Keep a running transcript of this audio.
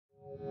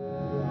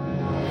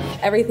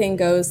everything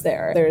goes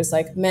there. There's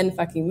like men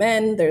fucking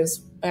men.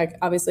 There's like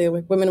obviously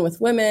women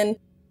with women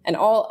and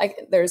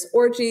there's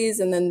orgies.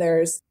 And then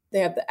they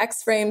have the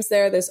X frames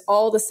there. There's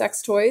all the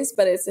sex toys,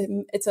 but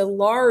it's a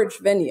large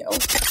venue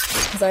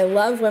because I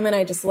love women.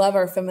 I just love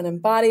our feminine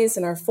bodies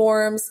and our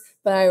forms,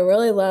 but I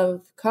really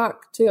love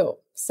cock too.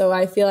 So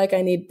I feel like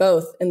I need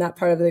both in that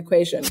part of the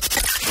equation.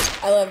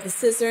 I love the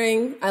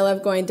scissoring. I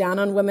love going down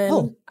on women.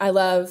 Oh.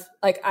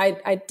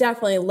 I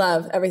definitely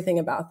love everything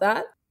about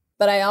that.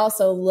 But I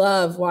also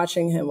love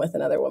watching him with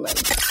another woman.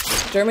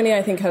 Germany,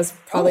 I think, has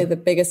probably the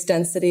biggest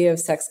density of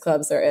sex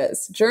clubs there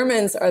is.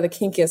 Germans are the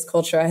kinkiest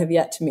culture I have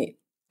yet to meet.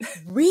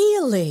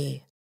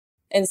 Really?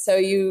 And so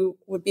you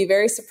would be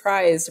very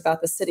surprised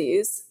about the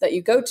cities that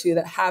you go to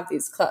that have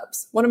these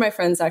clubs. One of my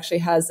friends actually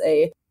has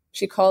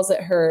she calls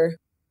it her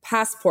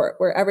passport.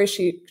 Wherever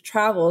she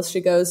travels,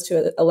 she goes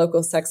to a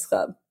local sex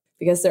club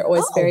because they're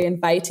always very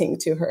inviting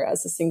to her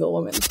as a single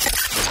woman.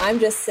 I'm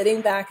just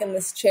sitting back in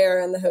this chair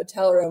in the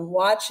hotel room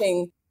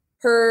watching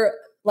her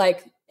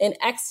like in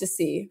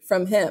ecstasy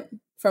from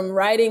him, from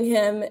riding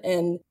him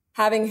and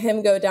having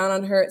him go down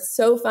on her. It's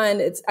so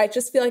fun. I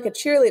just feel like a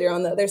cheerleader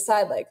on the other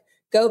side, like,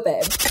 go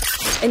babe.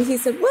 And he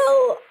said,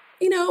 well,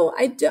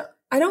 I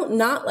don't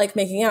not like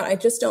making out. I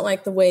just don't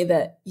like the way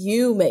that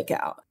you make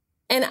out.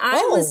 And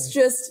I was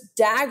just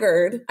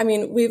daggered. I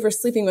mean, we were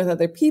sleeping with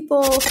other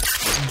people.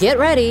 Get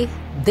ready.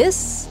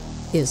 This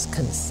is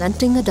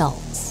Consenting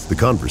Adults. The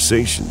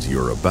conversations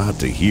you're about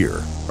to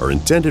hear are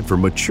intended for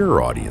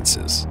mature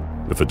audiences.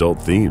 If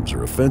adult themes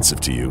are offensive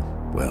to you,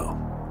 well,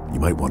 you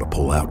might want to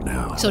pull out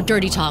now. So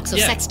dirty talk,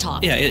 sex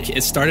talk. Yeah,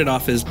 it started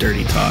off as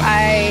dirty talk.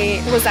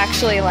 I was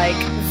actually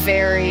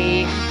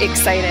very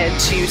excited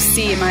to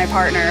see my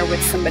partner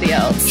with somebody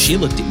else. She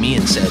looked at me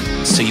and said,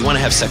 so you want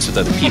to have sex with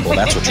other people?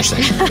 That's what you're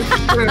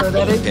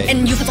saying. Okay.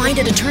 And you find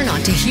it a turn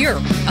on to hear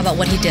about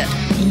what he did.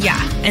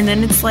 Yeah. And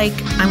then it's like,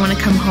 I want to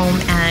come home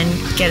and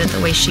get it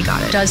the way she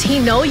got it. Does he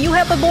know you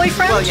have a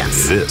boyfriend? Well,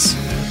 yes. This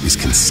is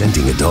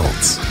Consenting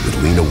Adults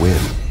with Lena Wynn.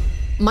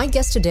 My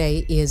guest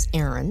today is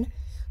Erin,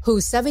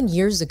 who 7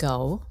 years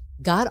ago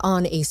got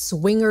on a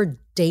swinger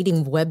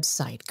dating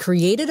website,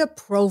 created a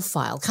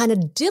profile, kind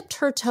of dipped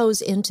her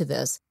toes into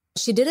this.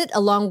 She did it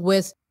along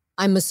with,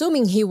 I'm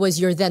assuming he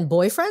was your then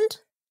boyfriend?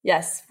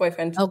 Yes,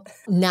 boyfriend. Oh,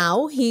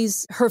 now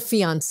he's her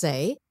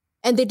fiance.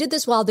 And they did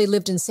this while they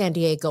lived in San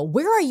Diego.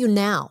 Where are you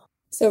now?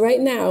 So right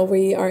now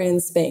we are in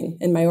Spain,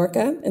 in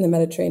Mallorca, in the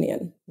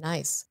Mediterranean.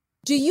 Nice.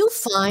 Do you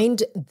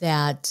find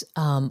that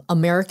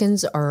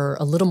Americans are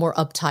a little more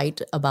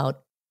uptight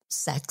about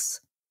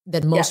sex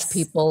than most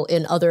people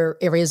in other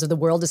areas of the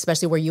world,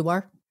 especially where you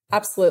are?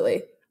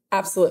 Absolutely.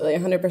 Absolutely.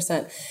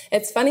 100%.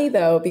 It's funny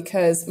though,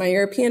 because my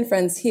European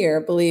friends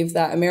here believe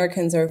that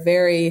Americans are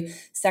very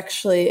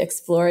sexually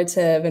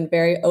explorative and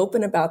very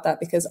open about that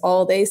because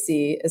all they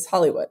see is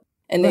Hollywood.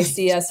 And they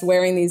see us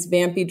wearing these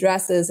vampy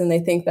dresses and they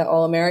think that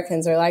all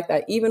Americans are like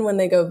that. Even when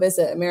they go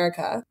visit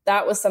America,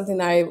 that was something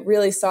that I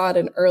really saw at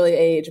an early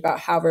age about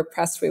how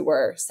repressed we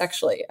were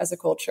sexually as a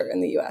culture in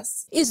the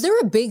US. Is there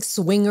a big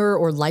swinger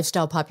or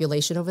lifestyle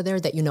population over there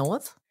that you know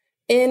of?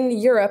 In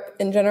Europe,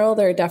 in general,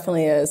 there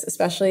definitely is,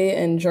 especially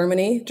in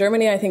Germany.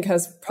 Germany, I think,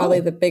 has probably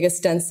the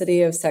biggest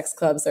density of sex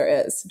clubs there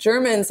is.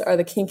 Germans are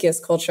the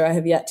kinkiest culture I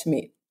have yet to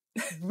meet.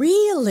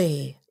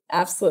 Really?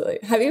 Absolutely.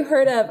 Have you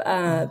heard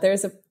of,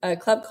 there's a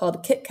club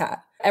called Kit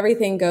Kat.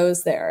 Everything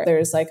goes there.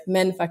 There's like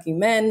men fucking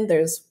men.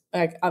 There's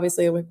like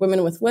obviously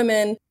women with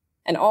women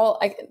and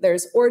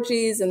there's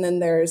orgies. And then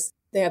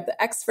they have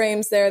the X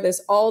frames there.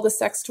 There's all the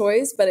sex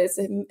toys, but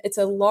it's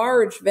a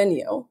large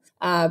venue.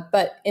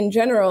 But in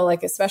general,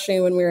 like, especially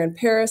when we were in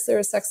Paris, there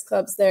were sex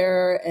clubs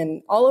there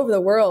and all over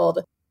the world.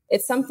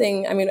 It's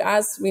something, I mean,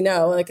 as we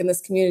know, like in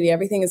this community,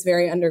 everything is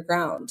very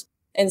underground.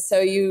 And so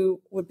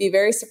you would be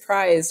very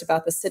surprised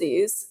about the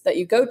cities that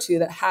you go to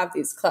that have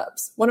these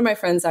clubs. One of my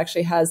friends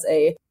actually has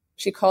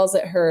she calls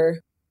it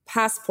her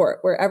passport.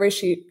 Wherever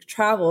she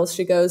travels,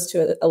 she goes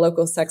to a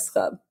local sex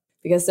club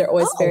because they're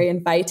always very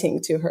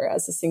inviting to her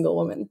as a single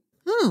woman.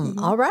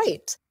 All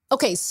right.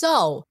 Okay,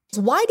 so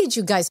why did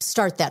you guys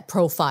start that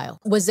profile?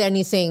 Was there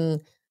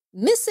anything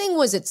missing?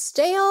 Was it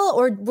stale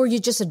or were you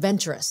just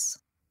adventurous?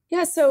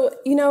 Yeah, so,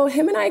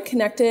 him and I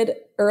connected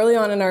early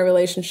on in our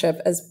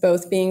relationship as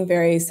both being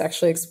very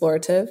sexually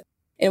explorative.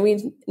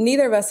 And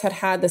neither of us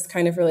had this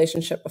kind of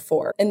relationship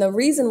before. And the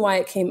reason why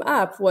it came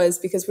up was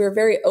because we were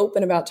very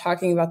open about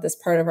talking about this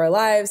part of our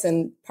lives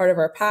and part of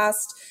our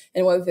past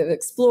and what we've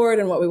explored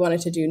and what we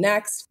wanted to do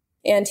next.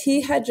 And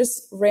he had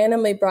just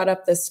randomly brought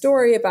up this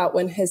story about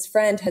when his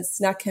friend had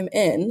snuck him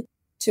in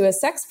to a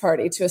sex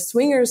party, to a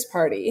swingers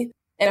party.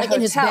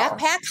 In his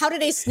backpack? How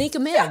did they sneak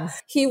him in? Yeah.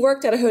 He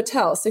worked at a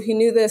hotel, so he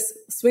knew this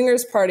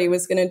swingers party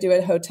was going to do a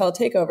hotel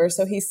takeover.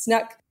 So he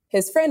snuck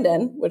his friend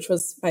in, which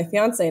was my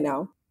fiance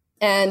now.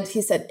 And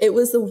he said, it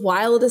was the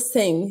wildest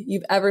thing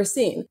you've ever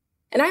seen.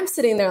 And I'm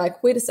sitting there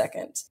like, wait a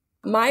second.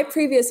 My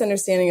previous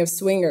understanding of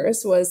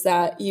swingers was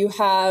that you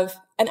have,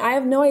 and I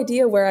have no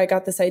idea where I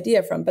got this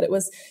idea from, but it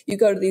was you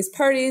go to these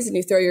parties and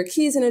you throw your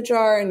keys in a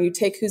jar and you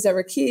take whose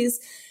ever keys.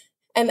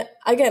 And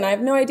again, I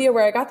have no idea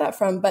where I got that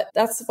from, but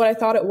that's what I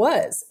thought it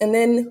was. And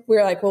then we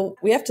were like, well,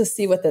 we have to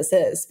see what this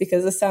is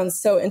because this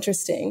sounds so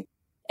interesting.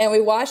 And we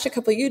watched a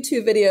couple of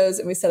YouTube videos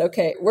and we said,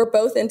 okay, we're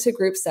both into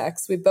group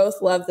sex. We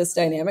both love this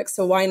dynamic.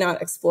 So why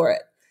not explore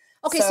it?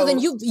 Okay. So then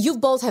you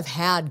both have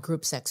had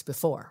group sex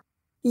before.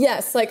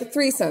 Yes. Like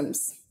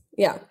threesomes.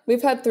 Yeah.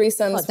 We've had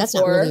threesomes that's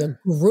before. Not really a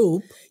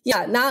group.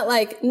 Yeah.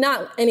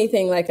 Not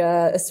anything like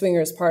a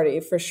swingers party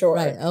for sure.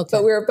 Right. Okay.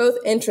 But we were both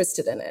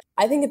interested in it.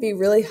 I think it'd be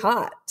really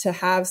hot to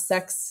have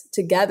sex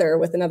together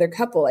with another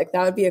couple. Like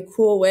that would be a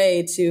cool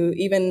way to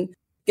even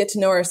get to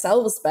know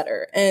ourselves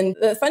better. And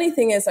the funny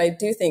thing is, I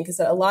do think is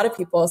that a lot of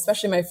people,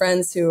 especially my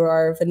friends who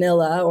are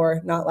vanilla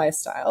or not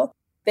lifestyle,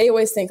 they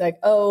always think like,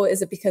 oh,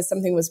 is it because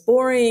something was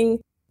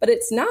boring? But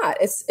it's not.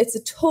 It's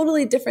a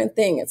totally different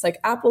thing. It's like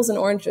apples and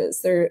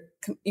oranges.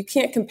 You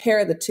can't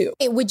compare the two.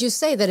 Would you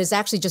say that it's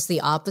actually just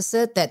the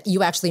opposite, that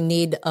you actually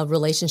need a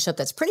relationship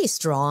that's pretty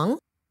strong,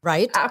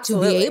 right?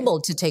 Absolutely. To be able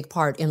to take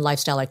part in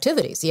lifestyle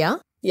activities, yeah?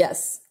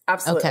 Yes,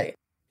 absolutely. Okay.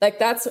 Like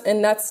that's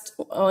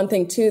one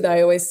thing too that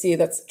I always see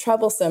that's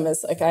troublesome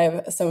is like I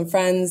have some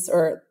friends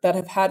or that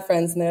have had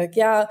friends and they're like,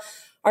 yeah,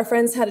 our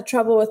friends had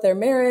trouble with their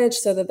marriage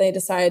so that they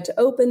decided to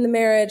open the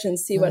marriage and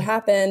see what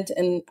happened.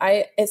 And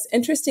it's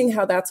interesting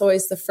how that's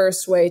always the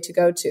first way to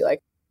go to like,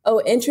 oh,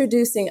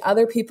 introducing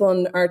other people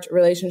in our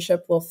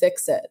relationship will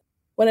fix it.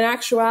 When in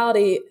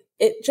actuality,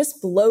 it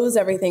just blows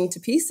everything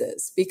to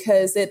pieces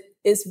because it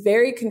is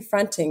very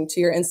confronting to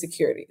your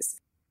insecurities.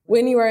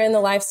 When you are in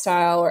the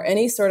lifestyle or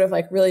any sort of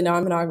like really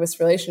non-monogamous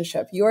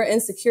relationship, your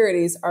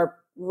insecurities are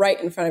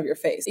right in front of your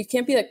face. You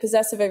can't be like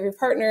possessive of your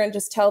partner and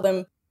just tell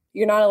them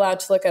you're not allowed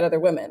to look at other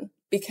women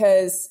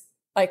because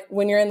like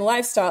when you're in the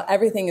lifestyle,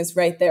 everything is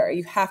right there.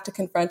 You have to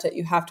confront it.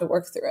 You have to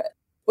work through it,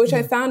 which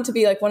I found to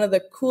be like one of the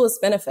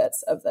coolest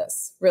benefits of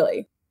this,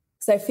 really,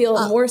 because I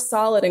feel more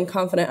solid and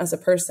confident as a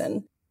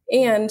person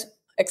and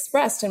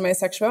expressed in my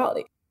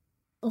sexuality.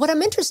 What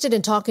I'm interested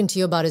in talking to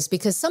you about is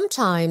because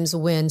sometimes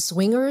when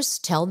swingers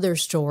tell their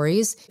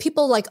stories,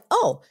 people like,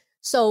 oh,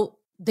 so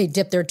they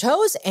dipped their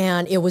toes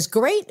and it was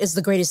great. It's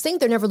the greatest thing.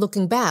 They're never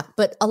looking back.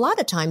 But a lot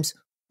of times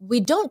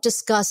we don't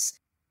discuss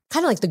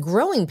kind of like the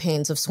growing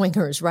pains of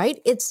swingers, right?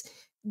 It's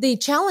the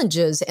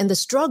challenges and the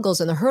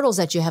struggles and the hurdles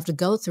that you have to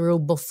go through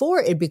before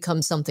it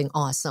becomes something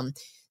awesome.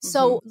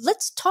 So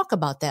let's talk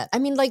about that. I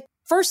mean, like,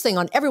 first thing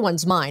on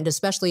everyone's mind,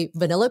 especially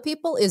vanilla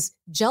people, is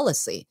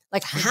jealousy.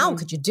 Like, how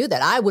could you do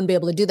that? I wouldn't be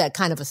able to do that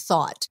kind of a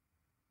thought.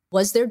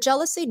 Was there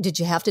jealousy? Did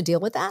you have to deal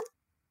with that?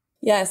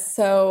 Yes.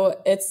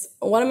 So it's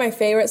one of my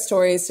favorite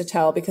stories to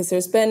tell because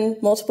there's been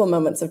multiple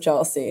moments of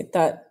jealousy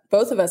that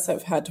both of us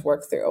have had to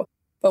work through.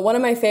 But one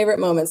of my favorite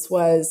moments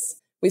was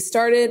we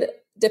started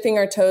dipping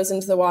our toes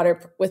into the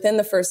water within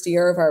the first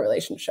year of our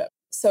relationship.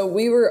 So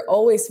we were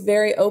always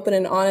very open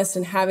and honest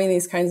and having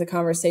these kinds of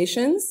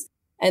conversations.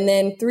 And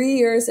then 3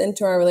 years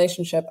into our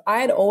relationship, I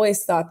had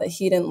always thought that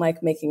he didn't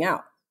like making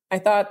out. I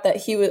thought that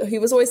he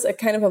was always like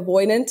kind of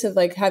avoidant of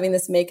like having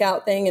this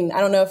makeout thing. And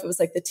I don't know if it was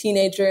like the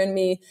teenager in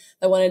me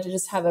that wanted to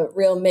just have a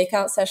real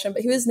makeout session,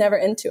 but he was never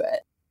into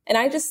it. And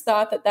I just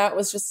thought that that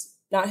was just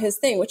not his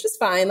thing, which is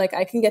fine. Like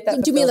I can get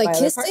that. Do you mean like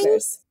kissing?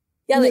 Partners.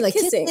 Yeah, like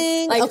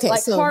kissing. Like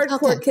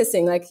hardcore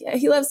kissing. Like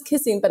he loves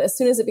kissing, but as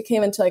soon as it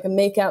became into like a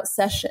makeout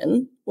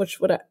session,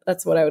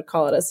 that's what I would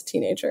call it as a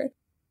teenager,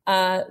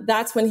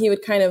 that's when he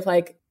would kind of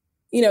like,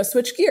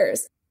 switch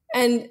gears.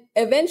 And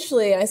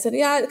eventually I said,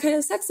 yeah, it kind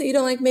of sucks that you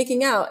don't like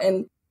making out.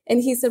 And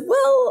he said,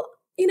 well,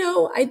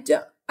 I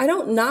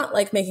don't not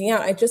like making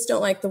out. I just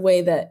don't like the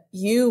way that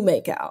you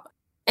make out.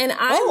 And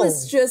I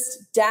was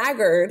just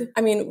daggered.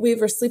 I mean, we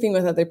were sleeping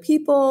with other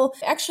people.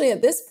 Actually,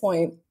 at this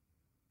point,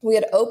 we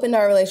had opened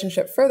our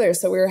relationship further.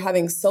 So we were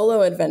having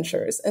solo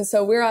adventures. And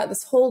so we're at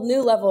this whole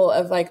new level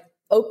of like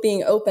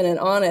being open and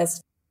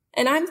honest.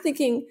 And I'm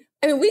thinking,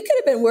 I mean, we could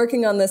have been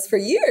working on this for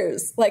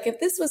years. Like if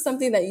this was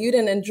something that you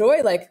didn't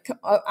enjoy, like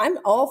I'm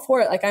all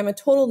for it. Like I'm a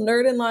total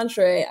nerd in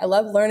lingerie. I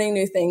love learning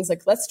new things.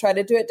 Like let's try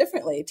to do it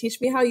differently.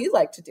 Teach me how you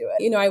like to do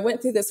it. I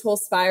went through this whole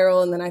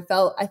spiral and then I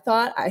thought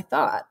I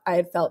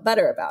had felt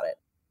better about it.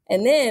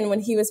 And then when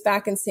he was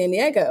back in San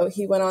Diego,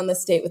 he went on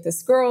this date with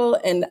this girl.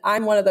 And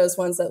I'm one of those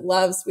ones that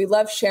we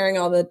love sharing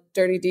all the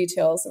dirty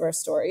details of our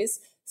stories.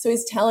 So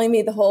he's telling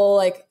me the whole,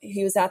 like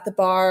he was at the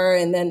bar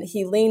and then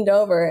he leaned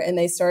over and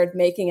they started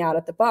making out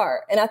at the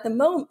bar. And at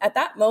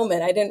that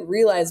moment, I didn't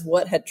realize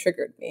what had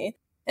triggered me.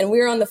 And we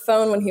were on the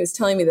phone when he was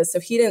telling me this. So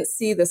he didn't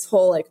see this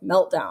whole like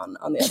meltdown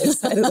on the other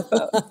side of the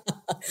phone.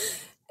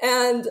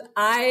 And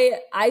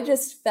I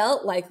just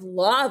felt like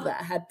lava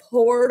had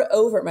poured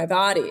over my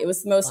body. It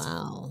was the most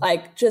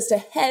like just a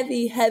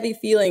heavy, heavy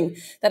feeling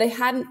that I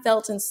hadn't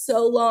felt in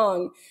so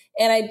long.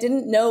 And I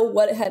didn't know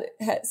what it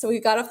had. So we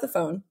got off the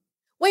phone.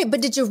 Wait,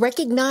 but did you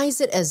recognize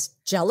it as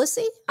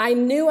jealousy? I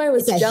knew I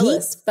was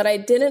jealous, but I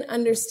didn't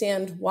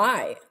understand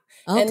why.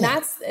 Okay.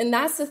 And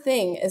that's the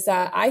thing is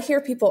that I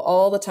hear people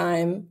all the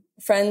time,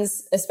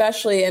 friends,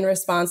 especially in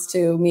response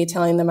to me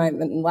telling them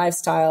I'm in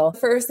lifestyle. The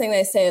first thing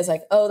they say is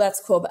like, oh, that's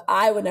cool, but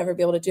I would never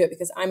be able to do it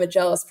because I'm a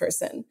jealous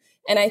person.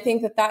 And I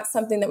think that that's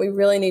something that we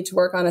really need to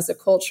work on as a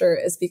culture,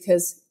 is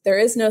because there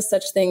is no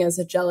such thing as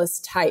a jealous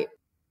type.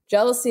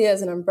 Jealousy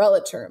is an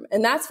umbrella term.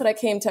 And that's what I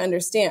came to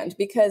understand,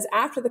 because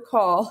after the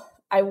call,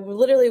 I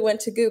literally went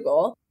to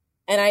Google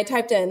and I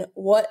typed in,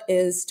 what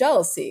is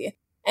jealousy?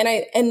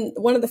 And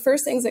one of the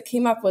first things that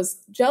came up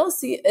was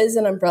jealousy is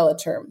an umbrella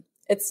term.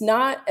 It's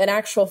not an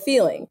actual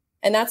feeling.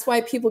 And that's why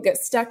people get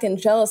stuck in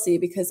jealousy,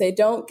 because they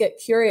don't get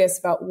curious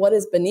about what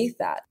is beneath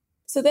that.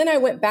 So then I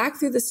went back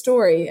through the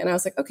story and I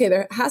was like, okay,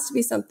 there has to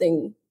be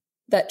something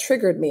that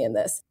triggered me in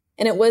this.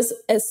 And it was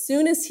as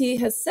soon as he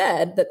has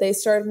said that they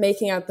started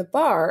making out the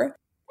bar.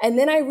 And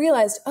then I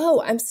realized,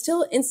 oh, I'm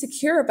still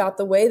insecure about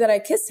the way that I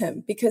kiss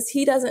him because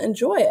he doesn't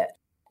enjoy it.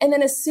 And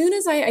then as soon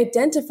as I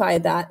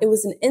identified that, it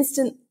was an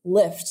instant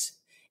lift.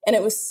 And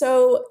it was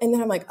so, and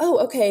then I'm like, oh,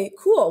 okay,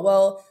 cool.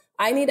 Well,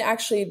 I need to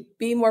actually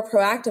be more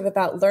proactive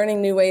about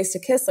learning new ways to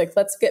kiss. Like,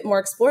 let's get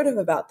more explorative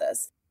about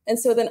this. And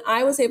so then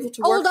I was able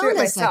to work through it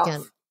myself. Hold on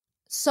a second.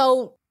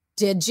 So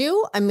did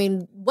you? I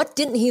mean, what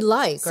didn't he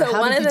like? Or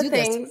how did you do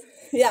this?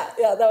 Yeah,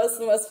 that was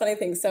the most funny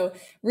thing. So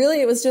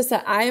really it was just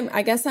that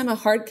I guess I'm a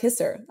hard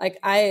kisser. Like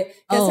I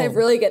guess I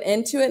really get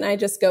into it and I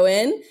just go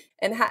in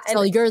and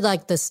so you're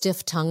like the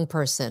stiff tongue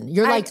person.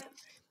 You're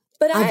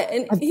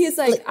he's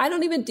like, I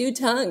don't even do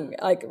tongue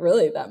like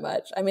really that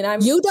much. I mean,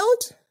 You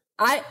don't?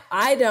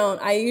 I don't.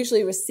 I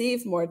usually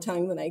receive more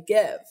tongue than I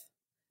give.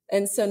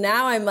 And so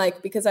now I'm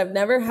like, because I've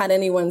never had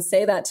anyone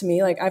say that to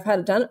me, like I've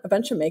done a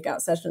bunch of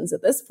makeout sessions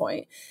at this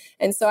point.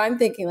 And so I'm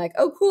thinking like,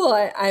 oh, cool.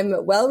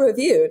 I'm well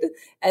reviewed.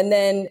 And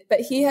then, but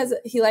he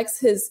likes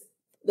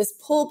this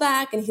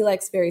pullback and he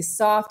likes very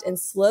soft and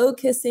slow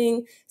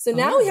kissing. So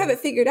now we have it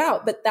figured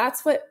out, but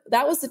that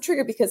was the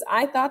trigger, because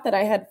I thought that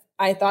I had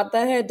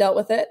dealt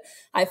with it.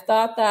 I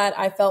thought that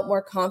I felt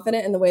more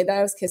confident in the way that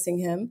I was kissing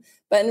him.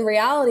 But in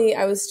reality,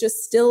 I was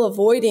just still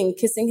avoiding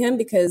kissing him,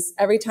 because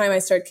every time I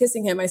started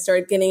kissing him, I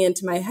started getting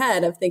into my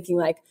head of thinking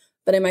like,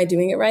 but am I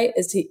doing it right?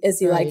 Is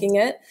he liking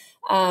it?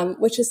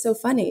 Which is so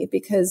funny,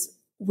 because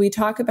we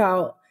talk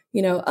about,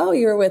 oh,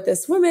 you were with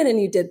this woman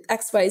and you did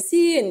X, Y,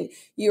 Z and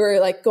you were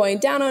like going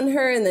down on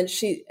her. And then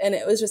and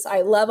it was just,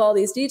 I love all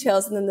these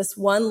details. And then this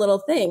one little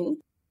thing.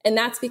 And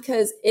that's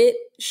because it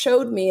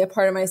showed me a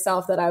part of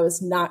myself that I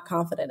was not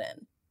confident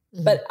in.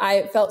 Mm-hmm. But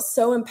I felt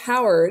so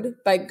empowered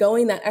by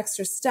going that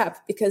extra step,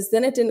 because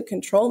then it didn't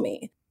control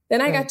me.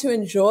 Then I got to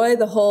enjoy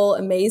the whole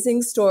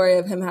amazing story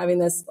of him having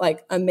this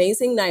like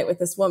amazing night with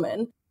this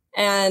woman.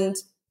 And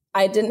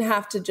I didn't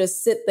have to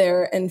just sit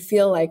there and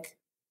feel like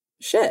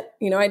shit.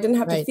 I didn't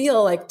have to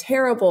feel like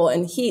terrible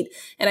and heat.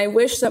 And I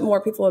wish that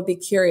more people would be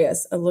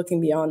curious of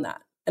looking beyond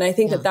that. And I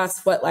think that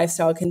that's what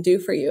lifestyle can do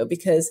for you,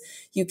 because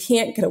you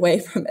can't get away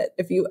from it.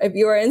 If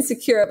you are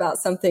insecure about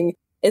something,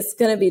 it's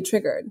going to be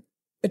triggered.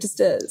 It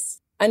just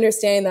is.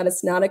 Understanding that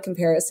it's not a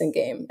comparison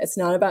game. It's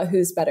not about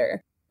who's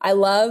better. I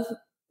love,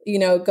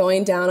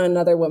 going down on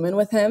another woman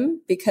with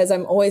him, because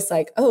I'm always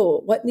like,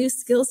 oh, what new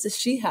skills does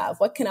she have?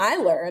 What can I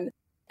learn?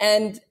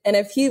 And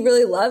if he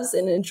really loves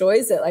and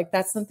enjoys it, like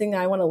that's something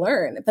I want to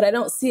learn. But I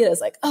don't see it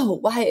as like, oh,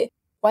 why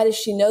does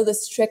she know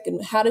this trick?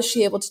 And how does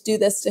she able to do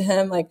this to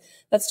him? Like,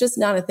 that's just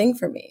not a thing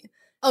for me.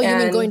 Oh, you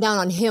mean going down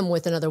on him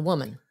with another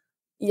woman?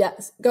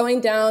 Yes.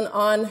 Going down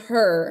on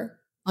her.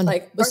 On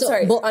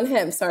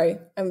him. Sorry.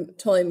 I'm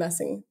totally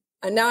messing.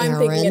 And now I'm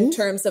thinking in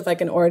terms of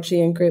like an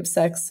orgy and group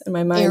sex, and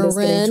my mind is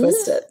getting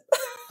twisted.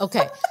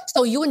 Okay.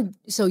 So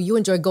you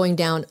enjoy going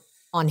down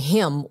on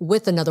him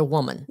with another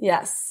woman.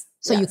 Yes.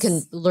 So you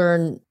can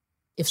learn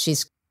if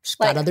she's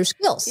got other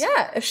skills.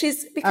 Yeah. If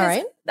she's,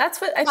 because that's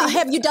what I think.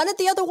 Have you done it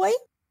the other way?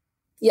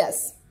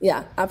 Yes.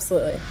 Yeah,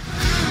 absolutely.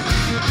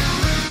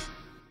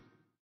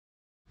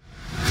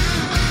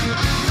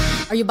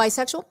 Are you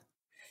bisexual?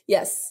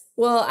 Yes.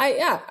 Well,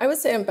 I would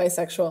say I'm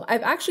bisexual.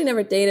 I've actually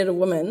never dated a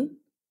woman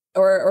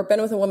or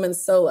been with a woman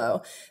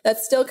solo.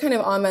 That's still kind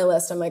of on my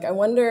list. I'm like, I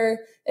wonder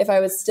if I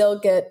would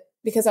still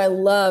because I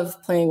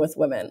love playing with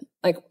women.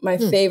 Like my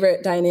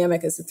favorite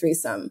dynamic is a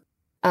threesome,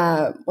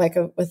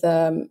 with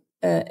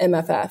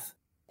MFF.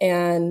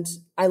 And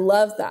I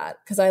love that,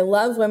 because I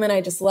love women.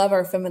 I just love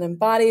our feminine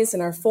bodies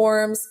and our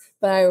forms,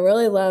 but I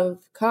really love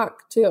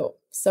cock too.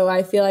 So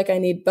I feel like I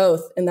need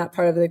both in that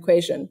part of the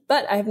equation,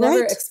 but I've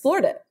never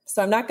explored it.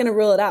 So I'm not going to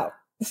rule it out.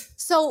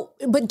 So,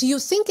 but do you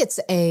think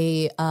it's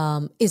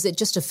is it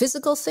just a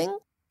physical thing?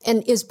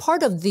 And is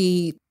part of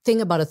the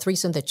thing about a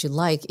threesome that you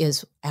like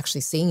is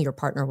actually seeing your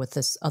partner with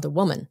this other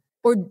woman?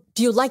 Or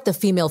do you like the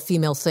female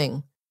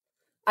thing?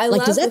 I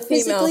love the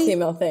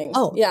female thing.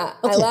 Oh, yeah.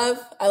 Okay.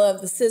 I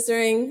love the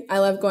scissoring. I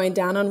love going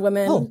down on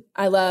women. Oh.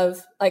 I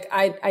love,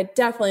 I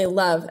definitely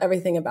love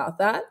everything about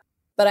that.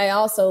 But I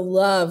also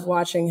love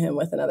watching him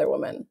with another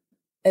woman.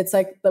 It's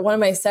like one of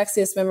my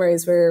sexiest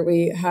memories, where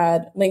we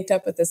had linked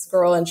up with this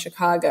girl in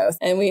Chicago,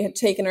 and we had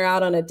taken her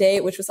out on a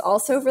date, which was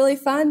also really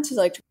fun to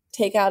like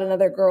take out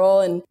another girl.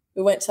 And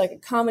we went to like a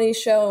comedy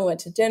show and went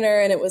to dinner,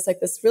 and it was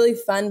like this really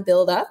fun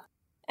build up.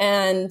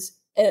 And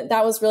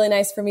that was really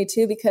nice for me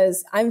too,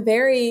 because I'm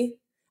very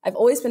I've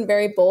always been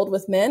very bold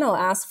with men. I'll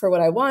ask for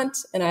what I want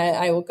and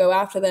I will go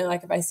after them.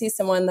 Like if I see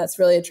someone that's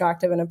really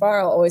attractive in a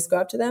bar, I'll always go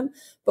up to them.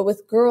 But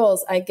with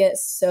girls, I get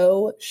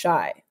so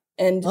shy.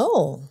 And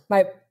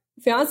my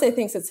fiance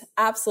thinks it's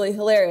absolutely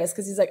hilarious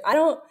because he's like, I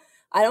don't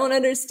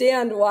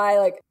understand why,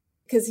 like,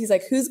 because he's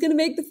like, who's going to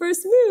make the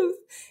first move?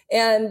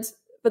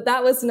 But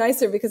that was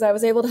nicer because I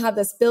was able to have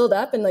this build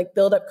up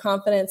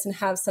confidence and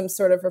have some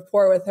sort of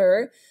rapport with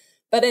her.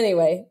 But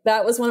anyway,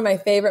 that was one of my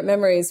favorite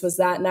memories was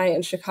that night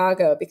in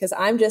Chicago because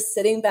I'm just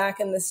sitting back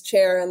in this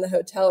chair in the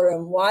hotel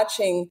room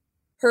watching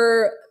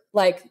her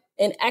like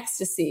in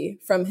ecstasy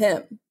from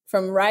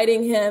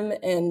riding him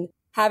and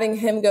having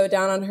him go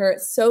down on her.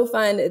 It's so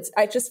fun.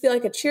 I just feel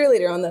like a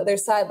cheerleader on the other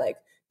side, like,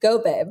 go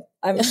babe.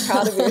 I'm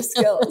proud of your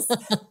skills.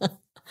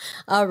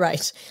 All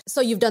right. So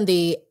you've done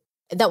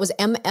that was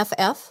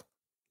MFF?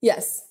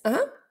 Yes.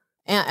 Uh-huh.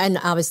 And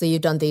obviously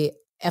you've done the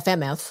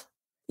FMF.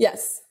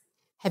 Yes.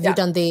 Have you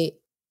done the,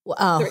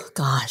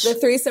 gosh. The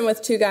threesome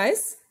with two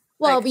guys?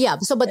 Well, like, yeah.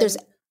 So, but there's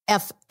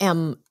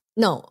MFM.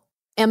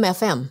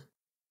 MFM.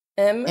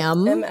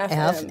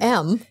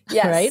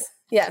 Yes. Right?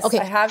 Yes. Okay.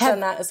 I have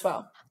done that as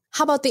well.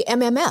 How about the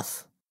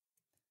MMF?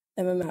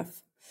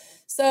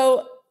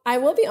 So I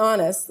will be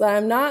honest that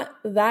I'm not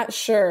that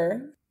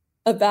sure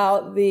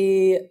about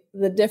the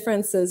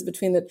differences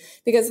between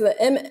because the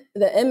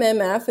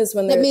MMF is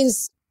when that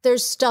means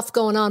there's stuff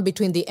going on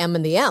between the M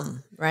and the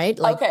M, right?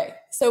 Like, okay.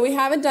 So we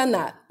haven't done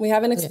that. We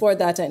haven't explored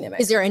that dynamic.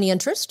 Is there any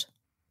interest?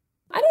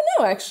 I don't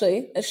know,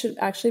 actually. It should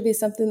actually be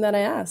something that I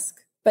ask.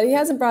 But he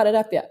hasn't brought it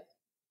up yet.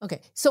 Okay.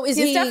 So he's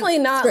definitely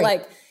not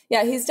straight.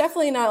 He's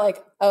definitely not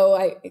like, oh,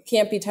 I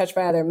can't be touched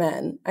by other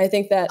men. I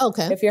think that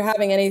if you're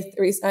having any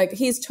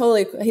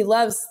he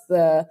loves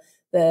the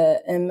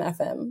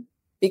MFM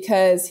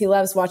because he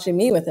loves watching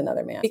me with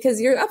another man.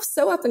 Because you're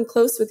so up and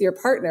close with your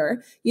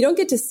partner, you don't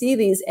get to see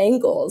these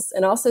angles.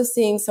 And also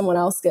seeing someone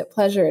else get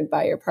pleasured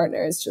by your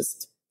partner is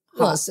just hot.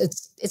 Well,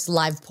 it's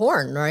live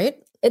porn, right?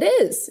 It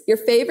is. Your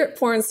favorite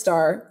porn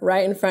star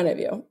right in front of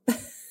you.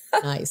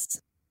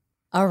 Nice.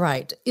 All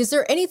right. Is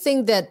there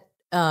anything that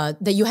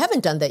you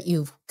haven't done that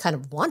you kind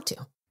of want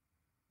to?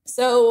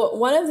 So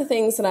one of the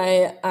things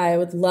that I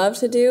would love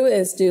to do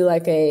is do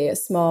like a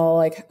small,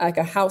 like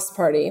a house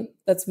party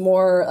that's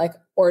more like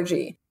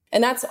orgy.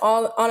 And that's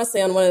all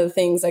honestly on one of the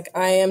things, like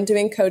I am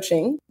doing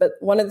coaching, but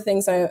one of the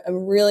things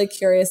I'm really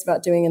curious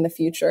about doing in the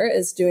future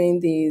is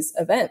doing these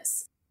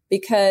events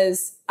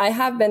because I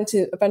have been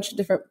to a bunch of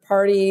different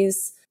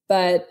parties,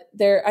 but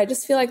I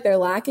just feel like they're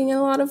lacking in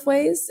a lot of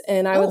ways.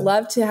 And I would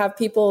love to have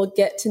people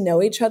get to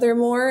know each other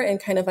more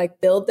and kind of like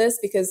build this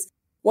because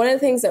one of the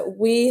things that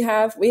we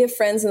have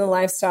friends in the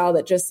lifestyle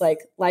that just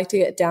like to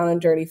get down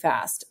and dirty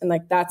fast. And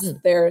like, that's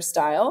their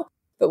style.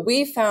 But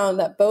we found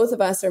that both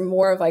of us are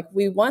more of like,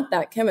 we want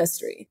that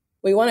chemistry.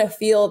 We want to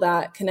feel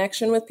that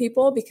connection with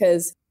people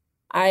because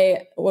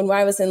when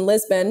I was in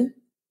Lisbon,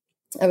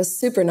 I was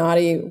super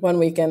naughty one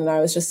weekend and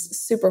I was just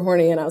super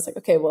horny. And I was like,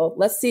 okay, well,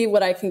 let's see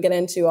what I can get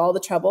into, all the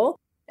trouble.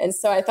 And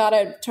so I thought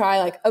I'd try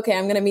like, okay,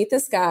 I'm going to meet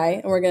this guy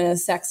and we're going to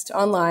sext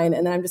online.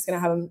 And then I'm just going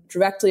to have him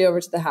directly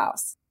over to the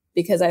house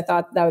because I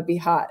thought that would be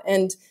hot.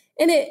 And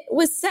it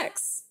was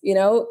sex,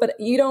 but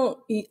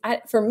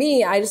for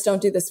me, I just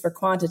don't do this for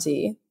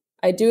quantity.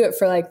 I do it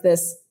for like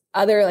this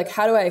other, like,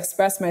 how do I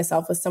express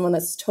myself with someone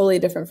that's totally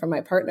different from my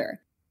partner?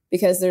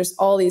 Because there's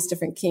all these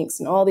different kinks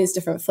and all these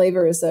different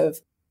flavors of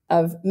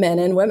men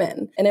and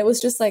women. And it was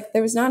just like,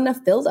 there was not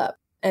enough buildup.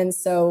 And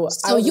so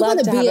I would you love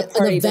want to be have a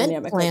party an event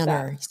dynamic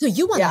planner. like So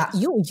you want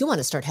you want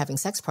to start having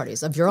sex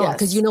parties of your own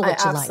because you know what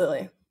you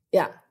absolutely.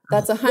 Yeah.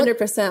 That's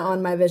 100%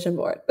 on my vision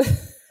board.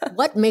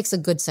 What makes a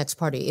good sex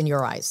party in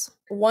your eyes?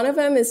 One of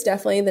them is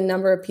definitely the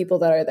number of people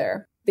that are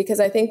there. Because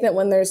I think that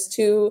when there's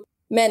too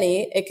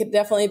many, it could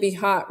definitely be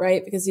hot,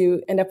 right? Because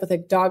you end up with a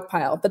dog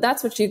pile. But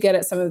that's what you get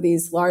at some of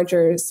these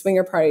larger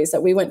swinger parties.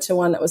 That we went to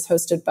one that was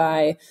hosted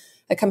by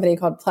a company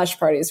called Plush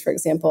Parties, for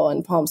example,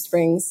 in Palm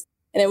Springs.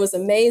 And it was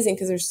amazing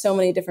because there's so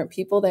many different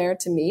people there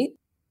to meet.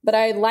 But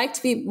I'd like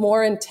to be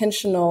more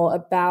intentional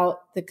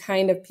about the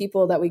kind of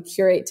people that we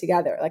curate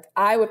together. Like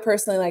I would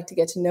personally like to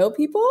get to know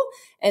people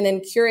and then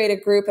curate a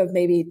group of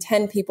maybe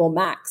 10 people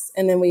max.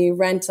 And then we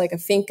rent like a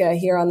finca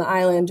here on the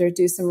island or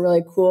do some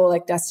really cool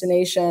like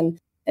destination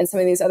and some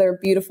of these other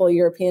beautiful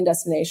European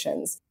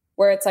destinations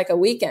where it's like a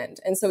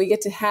weekend. And so we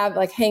get to have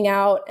like hang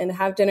out and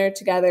have dinner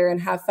together and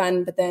have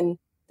fun. But then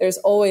there's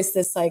always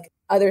this like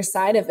other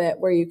side of it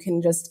where you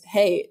can just,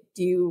 hey,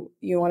 do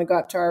you want to go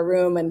up to our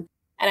room? And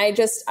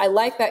I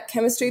like that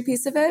chemistry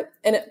piece of it.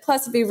 And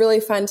plus it'd be really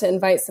fun to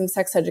invite some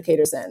sex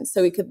educators in.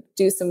 So we could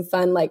do some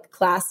fun like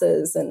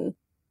classes and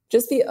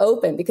just be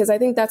open because I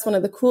think that's one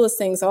of the coolest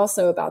things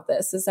also about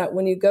this is that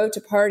when you go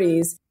to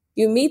parties,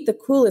 you meet the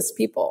coolest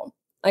people.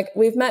 Like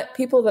we've met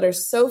people that are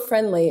so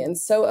friendly and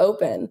so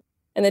open.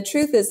 And the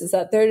truth is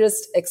that they're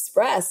just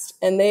expressed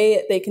and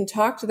they can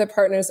talk to their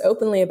partners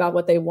openly about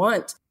what they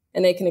want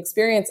and they can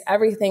experience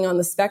everything on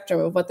the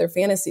spectrum of what their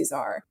fantasies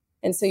are.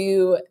 And so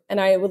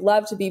I would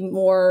love to be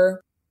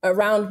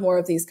around more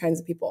of these kinds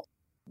of people.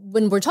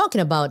 When we're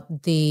talking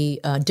about the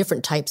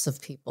different types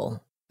of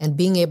people and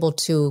being able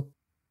to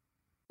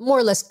more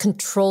or less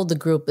control the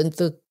group and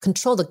to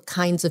control the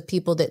kinds of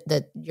people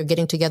that you're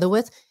getting together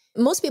with.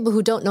 Most people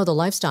who don't know the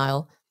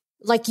lifestyle,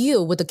 like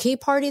you with the key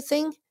party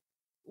thing,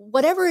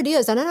 whatever it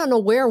is, and I don't know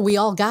where we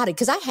all got it,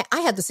 because I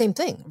had the same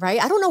thing,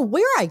 right? I don't know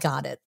where I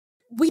got it.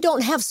 We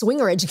don't have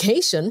swinger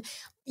education,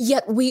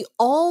 yet we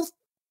all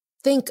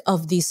think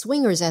of these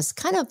swingers as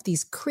kind of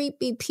these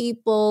creepy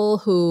people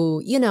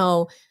who, you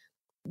know,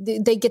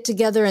 they get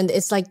together and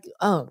it's like,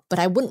 oh, but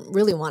I wouldn't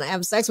really want to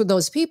have sex with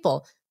those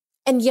people.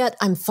 And yet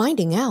I'm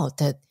finding out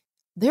that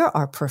there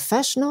are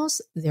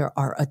professionals, there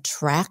are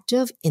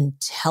attractive,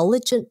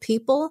 intelligent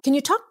people. Can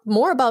you talk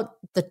more about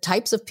the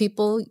types of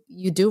people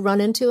you do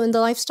run into in the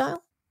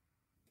lifestyle?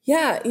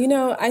 Yeah, you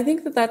know, I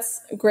think that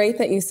that's great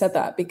that you said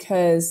that,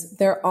 because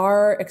there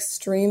are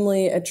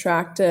extremely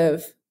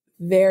attractive,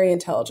 very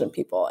intelligent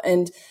people.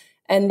 And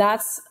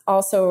that's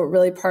also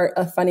really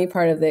a funny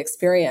part of the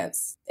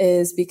experience,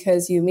 is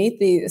because you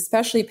meet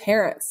especially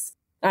parents.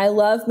 I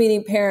love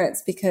meeting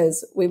parents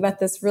because we met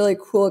this really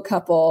cool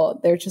couple.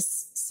 They're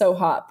just so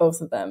hot, both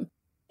of them.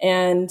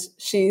 And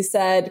she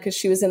said, because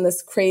she was in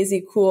this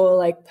crazy cool,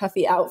 like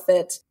puffy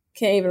outfit,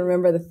 can't even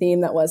remember the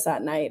theme that was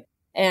that night.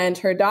 And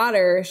her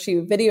daughter, she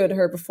videoed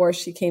her before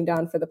she came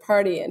down for the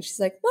party. And she's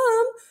like,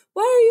 Mom,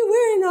 why are you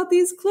wearing all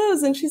these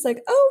clothes? And she's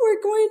like, oh,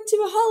 we're going to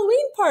a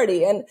Halloween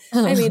party. And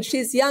I mean,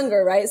 she's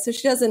younger, right? So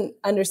she doesn't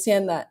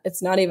understand that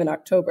it's not even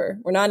October.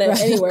 We're not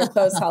anywhere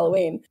close to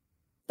Halloween.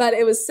 But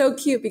it was so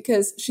cute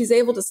because she's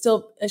able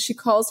to she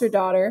calls her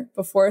daughter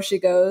before she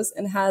goes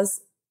and has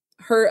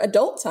her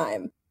adult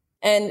time.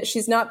 And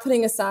she's not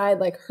putting aside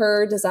like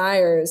her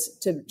desires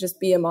to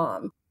just be a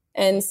mom.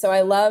 And so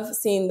I love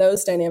seeing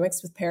those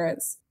dynamics with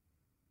parents.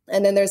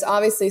 And then there's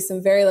obviously some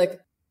very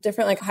like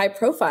different, like high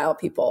profile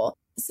people.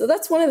 So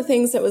that's one of the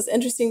things that was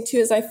interesting too,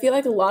 is I feel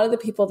like a lot of the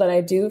people that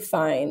I do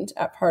find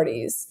at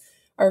parties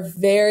are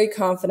very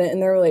confident in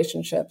their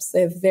relationships.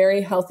 They have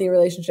very healthy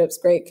relationships,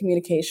 great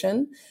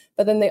communication,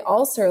 but then they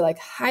also are like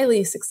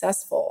highly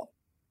successful.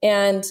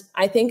 And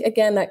I think,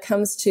 again, that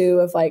comes to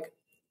of like,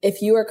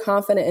 if you are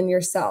confident in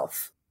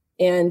yourself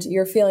and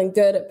you're feeling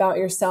good about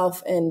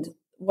yourself and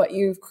what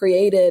you've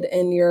created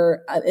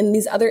in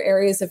these other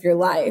areas of your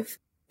life,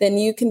 then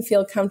you can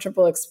feel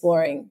comfortable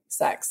exploring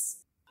sex.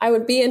 I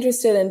would be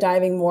interested in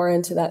diving more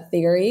into that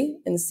theory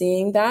and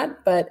seeing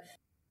that, but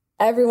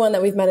everyone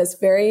that we've met is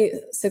very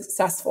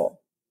successful,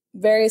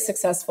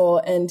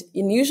 and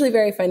usually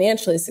very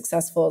financially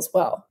successful as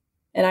well.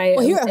 And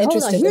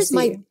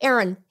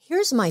Erin,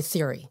 here's my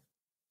theory.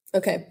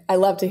 Okay. I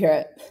love to hear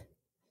it.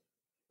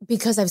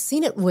 Because I've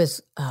seen it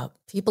with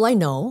people I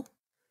know,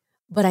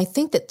 but I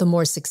think that the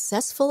more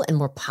successful and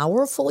more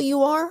powerful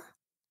you are,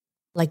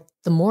 like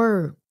the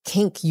more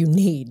kink you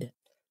need.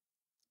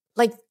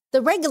 Like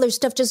the regular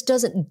stuff just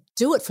doesn't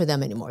do it for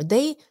them anymore.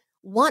 They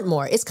want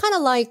more. It's kind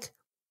of like,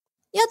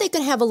 yeah, they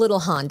can have a little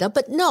Honda,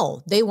 but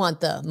no, they want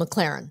the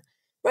McLaren.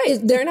 Right.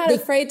 They're not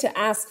afraid to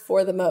ask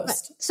for the most.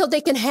 Right. So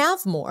they can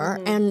have more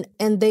and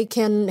they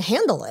can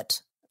handle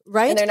it,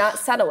 right? And they're not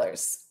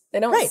settlers. They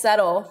don't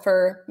settle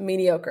for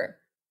mediocre.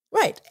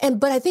 Right.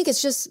 But I think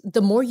it's just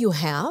the more you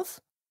have,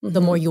 the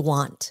more you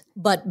want.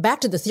 But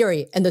back to the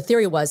theory. And the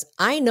theory was,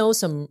 I know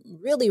some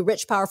really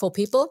rich, powerful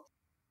people,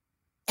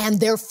 and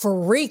they're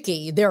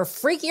freaky. They're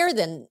freakier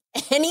than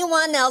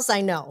anyone else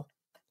I know.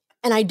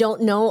 And I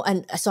don't know.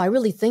 And so I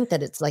really think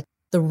that it's like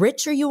the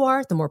richer you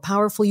are, the more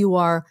powerful you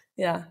are,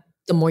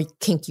 the more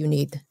kink you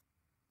need.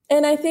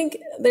 And I think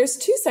there's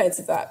two sides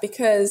of that,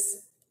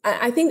 because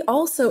I think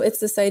also it's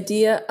this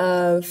idea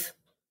of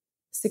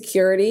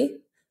security.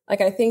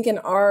 Like I think in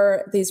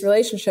these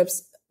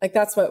relationships, like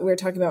that's what we were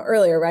talking about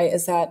earlier, right?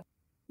 Is that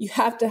you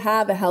have to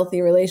have a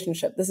healthy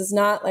relationship. This is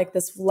not like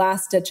this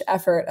last ditch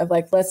effort of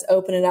like, let's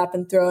open it up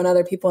and throw in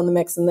other people in the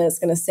mix and then it's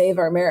going to save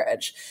our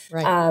marriage.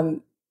 Right.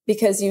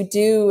 Because you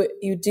do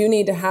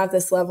need to have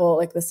this level,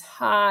 like this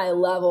high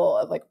level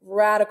of like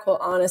radical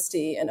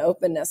honesty and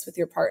openness with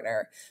your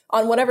partner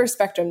on whatever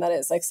spectrum that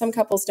is. Like some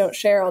couples don't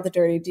share all the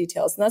dirty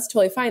details, and that's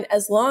totally fine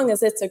as long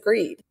as it's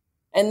agreed.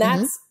 And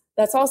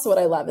that's also what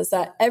I love, is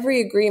that every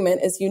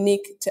agreement is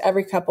unique to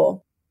every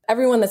couple.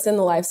 Everyone that's in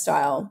the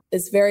lifestyle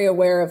is very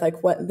aware of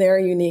like what they're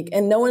unique,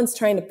 and no one's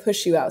trying to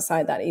push you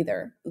outside that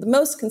either. The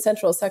most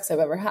consensual sex I've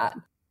ever had.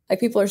 Like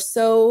people are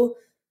so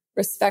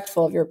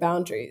respectful of your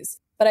boundaries.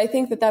 But I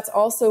think that that's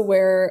also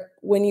where,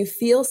 when you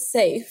feel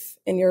safe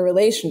in your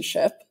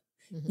relationship,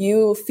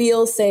 you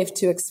feel safe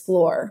to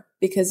explore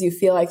because you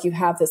feel like you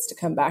have this to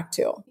come back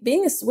to.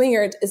 Being a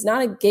swinger is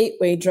not a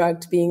gateway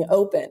drug to being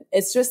open.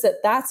 It's just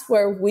that that's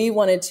where we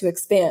wanted to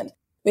expand.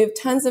 We have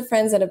tons of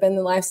friends that have been in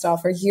the lifestyle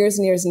for years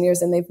and years and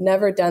years, and they've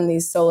never done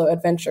these solo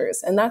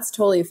adventures, and that's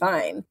totally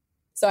fine.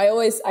 So I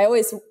always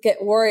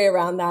get worry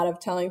around that,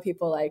 of telling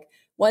people like,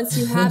 once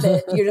you have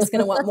it, you're just going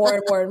to want more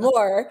and more and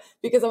more,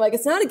 because I'm like,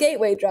 it's not a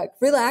gateway drug.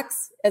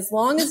 Relax. As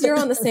long as you're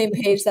on the same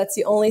page, that's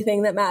the only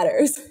thing that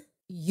matters.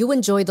 You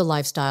enjoy the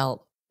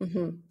lifestyle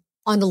on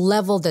a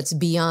level that's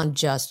beyond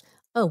just,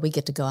 oh, we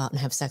get to go out and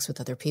have sex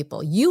with other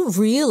people. You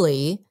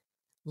really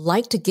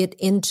like to get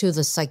into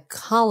the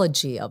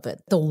psychology of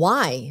it, the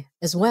why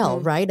as well,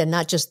 right? And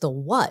not just the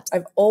what.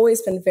 I've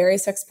always been very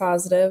sex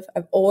positive.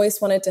 I've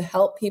always wanted to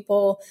help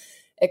people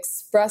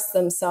express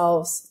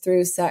themselves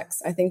through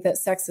sex. I think that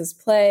sex is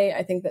play.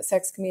 I think that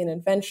sex can be an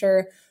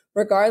adventure.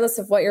 Regardless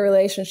of what your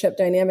relationship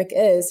dynamic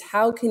is,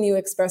 how can you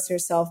express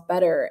yourself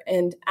better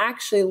and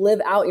actually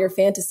live out your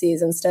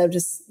fantasies instead of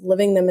just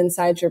living them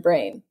inside your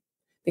brain?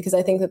 Because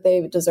I think that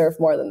they deserve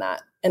more than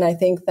that. And I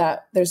think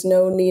that there's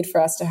no need for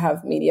us to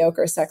have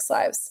mediocre sex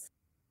lives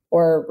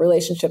or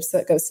relationships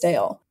that go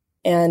stale.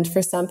 And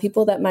for some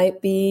people, that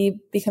might be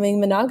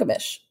becoming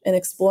monogamish and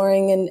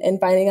exploring and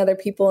finding other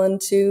people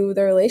into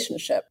their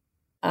relationship.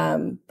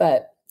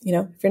 But,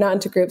 if you're not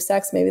into group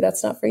sex, maybe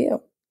that's not for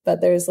you. But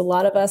there's a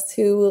lot of us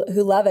who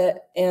love it.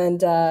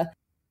 And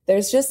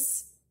there's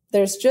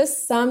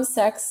just some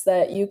sex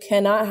that you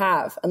cannot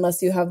have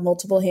unless you have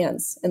multiple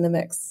hands in the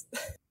mix.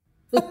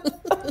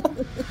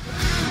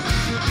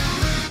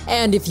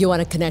 And if you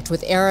want to connect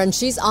with Erin,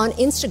 she's on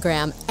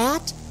Instagram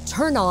at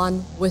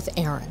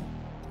TurnOnWithErin.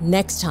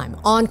 Next time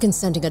on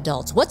Consenting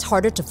Adults, what's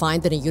harder to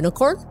find than a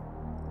unicorn?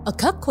 A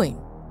cuck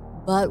queen.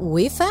 But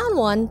we found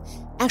one.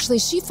 Actually,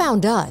 she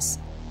found us,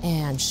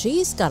 and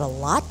she's got a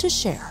lot to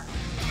share.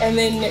 And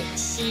then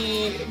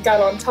she got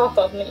on top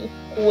of me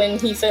when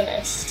he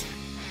finished.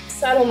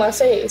 Sat on my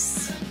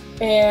face,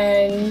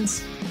 and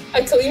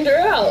I cleaned her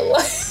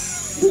out.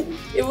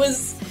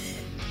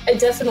 I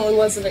definitely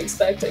wasn't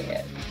expecting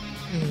it.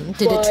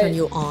 Did it turn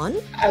you on?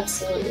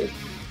 Absolutely.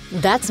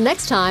 That's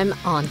next time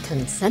on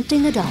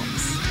Consenting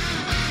Adults.